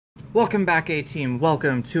Welcome back, A-Team.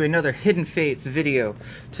 Welcome to another Hidden Fates video.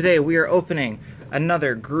 Today we are opening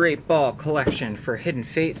another Great Ball collection for Hidden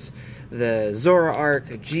Fates, the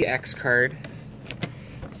Zoroark GX card.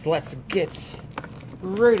 So let's get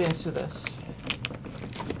right into this.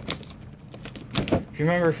 If you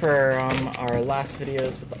remember for our last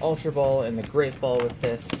videos with the Ultra Ball and the Great Ball with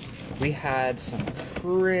this, we had some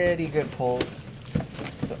pretty good pulls.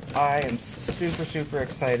 So I am super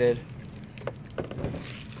excited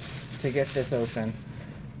to get this open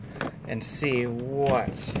and see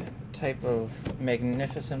what type of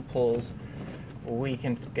magnificent pulls we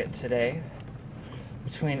can get today.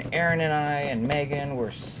 Between Aaron and I and Megan, we're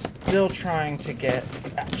still trying to get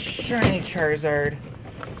that shiny Charizard,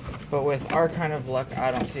 but with our kind of luck, I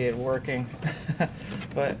don't see it working.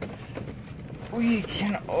 But we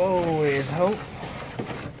can always hope.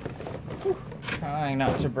 Whew. Trying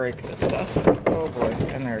not to break this stuff. Oh boy,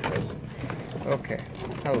 and there it goes. Okay,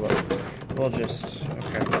 hello. We'll just,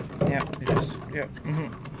 okay, yep,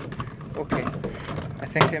 okay. I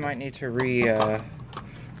think they might need to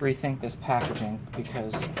rethink this packaging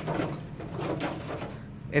because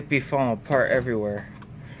it be falling apart everywhere.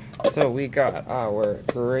 So we got our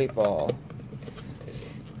Great Ball.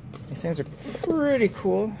 These things are pretty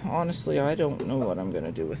cool. Honestly, I don't know what I'm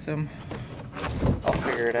gonna do with them. I'll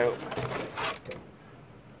figure it out.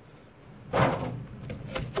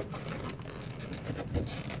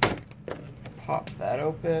 Pop that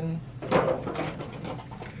open.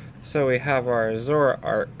 So we have our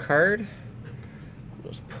Zoroark card.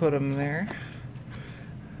 Just put them there.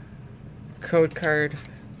 Code card.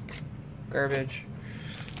 Garbage.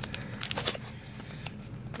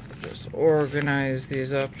 Just organize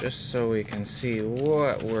these up just so we can see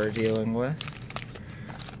what we're dealing with.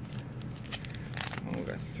 Oh, we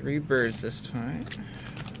got 3 birds this time.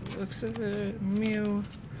 Looks of it. Mewtwo.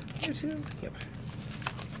 Yep.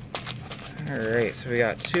 Alright, so we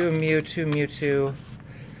got 2 Mewtwo,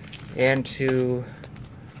 and 2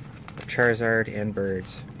 Charizard and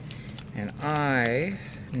birds. And I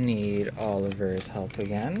need Oliver's help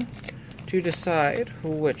again to decide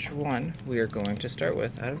which one we are going to start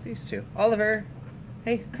with out of these 2. Oliver!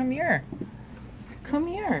 Hey, come here! Come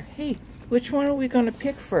here! Hey, which one are we going to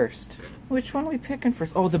pick first? Which one are we picking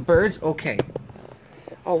first? Oh, the birds? Okay.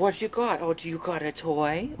 Oh, what you got? Oh, do you got a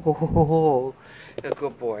toy? Oh, a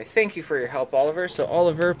good boy. Thank you for your help, Oliver. So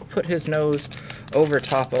Oliver put his nose over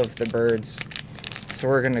top of the birds. So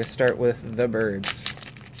we're going to start with the birds.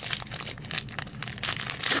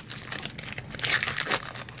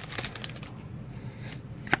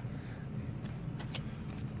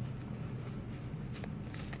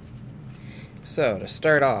 So to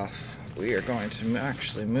start off, we are going to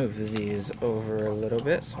actually move these over a little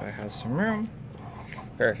bit so I have some room.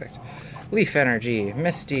 Perfect. Leaf Energy,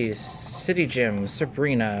 Misty, City Gym,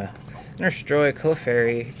 Sabrina, Nurse Joy,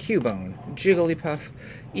 Clefairy, Cubone, Jigglypuff,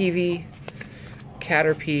 Eevee,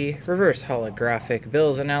 Caterpie, Reverse Holographic,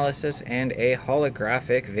 Bill's Analysis, and a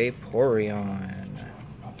Holographic Vaporeon.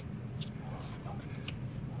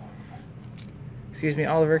 Excuse me,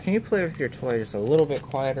 Oliver, can you play with your toy just a little bit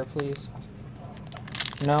quieter, please?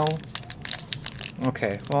 No?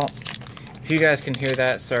 Okay, well, if you guys can hear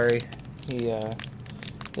that, sorry.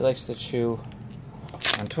 He likes to chew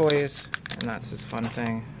on toys, and that's his fun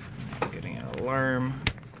thing. Getting an alarm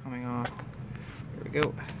coming off. Here we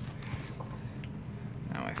go.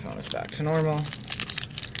 Now my phone is back to normal.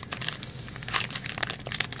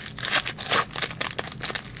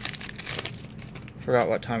 Forgot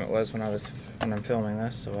what time it was when I'm filming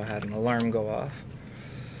this, so I had an alarm go off.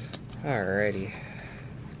 Alrighty.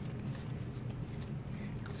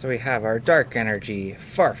 So we have our Dark Energy,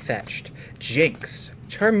 Farfetch'd, Jinx,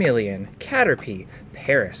 Charmeleon, Caterpie,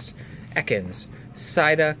 Paris, Ekans,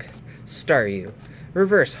 Psyduck, Staryu,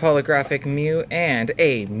 Reverse Holographic Mew, and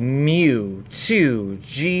a Mewtwo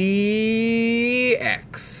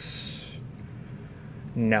GX.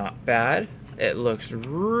 Not bad. It looks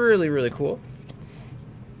really cool.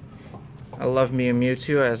 I love me a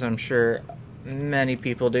Mewtwo, as I'm sure many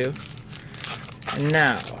people do. And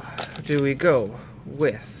now, do we go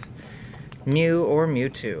with Mew or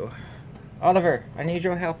Mewtwo? Oliver, I need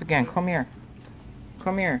your help again. Come here.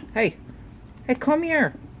 Come here. Hey. Hey, come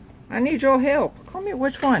here. I need your help. Come here.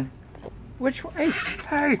 Which one? Which one? Hey.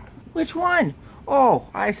 Hey. Which one? Oh,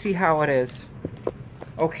 I see how it is.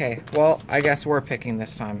 Okay, well, I guess we're picking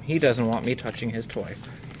this time. He doesn't want me touching his toy.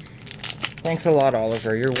 Thanks a lot,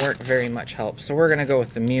 Oliver. You weren't very much help. So we're going to go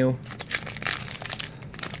with the Mew.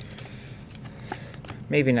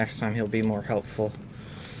 Maybe next time he'll be more helpful.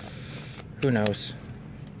 Who knows?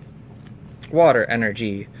 Water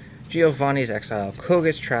Energy, Giovanni's Exile,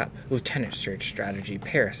 Koga's Trap, Lieutenant Search Strategy,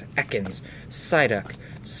 Paris, Ekans, Psyduck,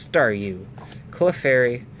 Staryu,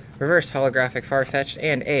 Clefairy, Reverse Holographic Farfetch'd,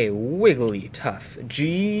 and a Wigglytuff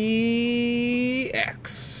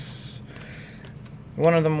GX.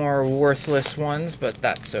 One of the more worthless ones, but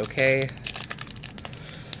that's okay.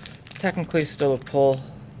 Technically still a pull.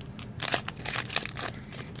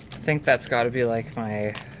 I think that's got to be like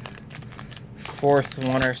my fourth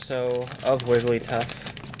one or so of Wigglytuff.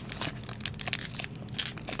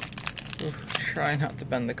 Ooh, try not to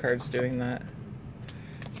bend the cards doing that.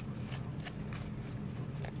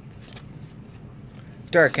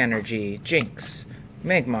 Dark Energy, Jinx,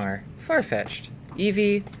 Magmar, Farfetch'd,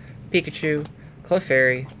 Eevee, Pikachu,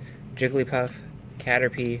 Clefairy, Jigglypuff,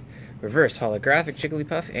 Caterpie, Reverse Holographic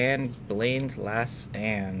Jigglypuff, and Blaine's Last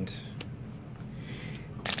Stand.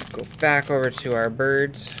 Go back over to our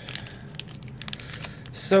birds.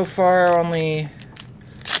 So far, only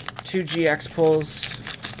 2 GX pulls,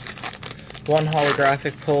 1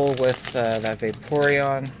 holographic pull with that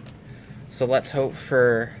Vaporeon. So let's hope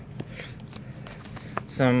for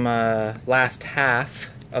some last half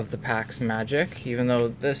of the pack's magic, even though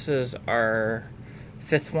this is our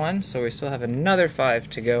 5th one, so we still have another 5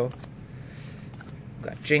 to go. We've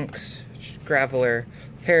got Jinx, Graveler,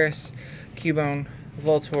 Paris, Cubone,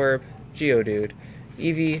 Voltorb, Geodude,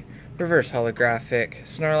 Eevee, Reverse Holographic,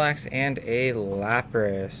 Snorlax, and a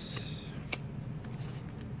Lapras.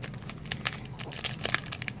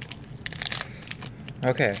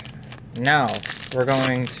 Okay, now we're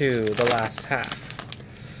going to the last half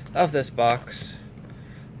of this box.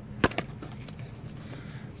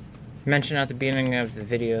 Mentioned at the beginning of the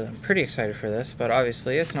video, I'm pretty excited for this, but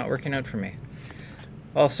obviously it's not working out for me.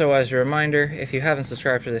 Also, as a reminder, if you haven't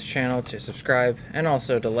subscribed to this channel, to subscribe, and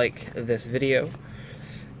also to like this video.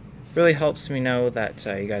 Really helps me know that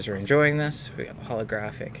you guys are enjoying this. We got the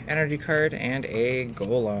holographic energy card and a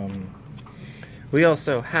golem. We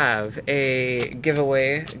also have a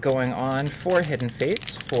giveaway going on for Hidden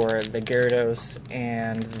Fates for the Gyarados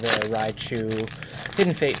and the Raichu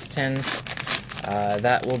Hidden Fates tins.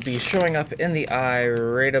 That will be showing up in the eye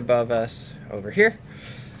right above us over here.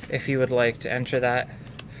 If you would like to enter that,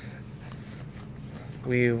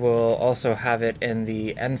 we will also have it in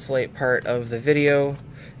the end slate part of the video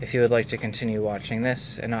if you would like to continue watching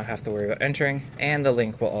this and not have to worry about entering. And the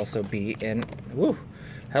link will also be in... Woo!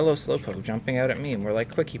 Hello Slowpoke, jumping out at me, more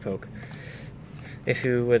like Quickie Poke. If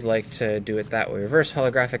you would like to do it that way. Reverse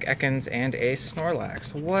Holographic Ekans and a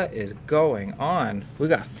Snorlax. What is going on? We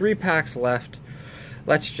got 3 packs left.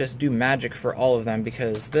 Let's just do magic for all of them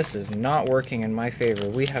because this is not working in my favor.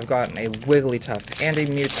 We have gotten a Wigglytuff and a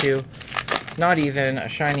Mewtwo. Not even a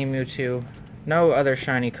shiny Mewtwo. No other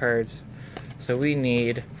shiny cards. So we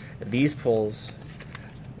need these pulls.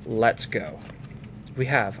 Let's go. We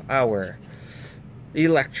have our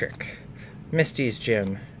Electric, Misty's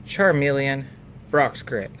Gym, Charmeleon, Brock's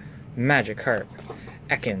Grit, Magikarp,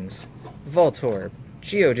 Ekans, Voltorb,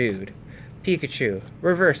 Geodude, Pikachu,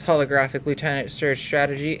 Reverse Holographic Lieutenant Search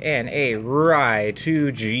Strategy, and a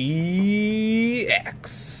Raichu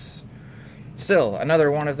GX. Still,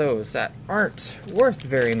 another one of those that aren't worth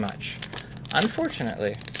very much,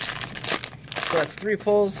 unfortunately. So that's 3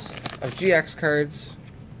 pulls of GX cards.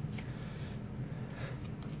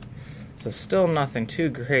 So still nothing too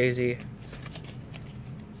crazy.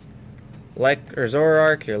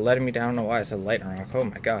 Zoroark, you're letting me down. I don't know why I said Lightning Rock. Oh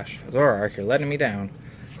my gosh. Zoroark, you're letting me down.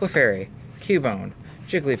 Clefairy, Cubone,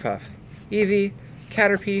 Jigglypuff, Eevee,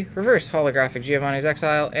 Caterpie, Reverse Holographic Giovanni's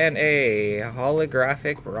Exile, and a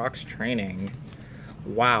Holographic Brock's Training.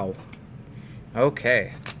 Wow.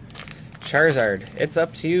 Okay. Charizard, it's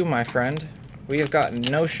up to you, my friend. We have gotten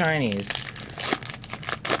no shinies.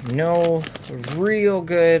 No real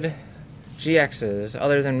good GXs,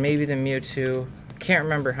 other than maybe the Mewtwo. Can't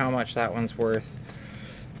remember how much that one's worth.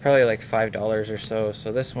 Probably like $5 or so.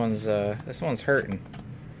 So this one's hurting.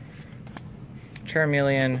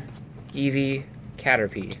 Charmeleon, Eevee,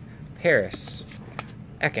 Caterpie, Paris,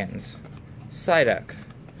 Ekans, Psyduck.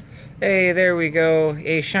 Hey, there we go.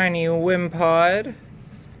 A shiny Wimpod.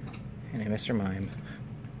 And a Mr. Mime.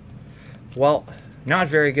 Well, not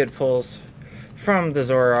very good pulls from the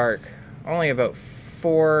Zoroark. Only about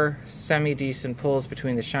 4 semi-decent pulls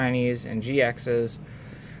between the shinies and GXs.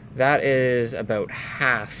 That is about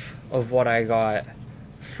half of what I got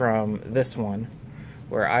from this one,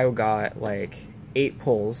 where I got like 8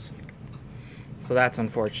 pulls. So that's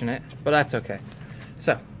unfortunate, but that's okay.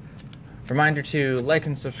 So, reminder to like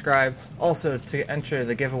and subscribe, also to enter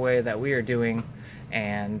the giveaway that we are doing,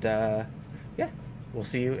 and yeah, we'll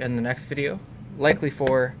see you in the next video, likely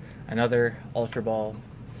for another Ultra Ball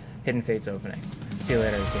Hidden Fates opening. See See you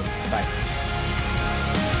later, team. Bye.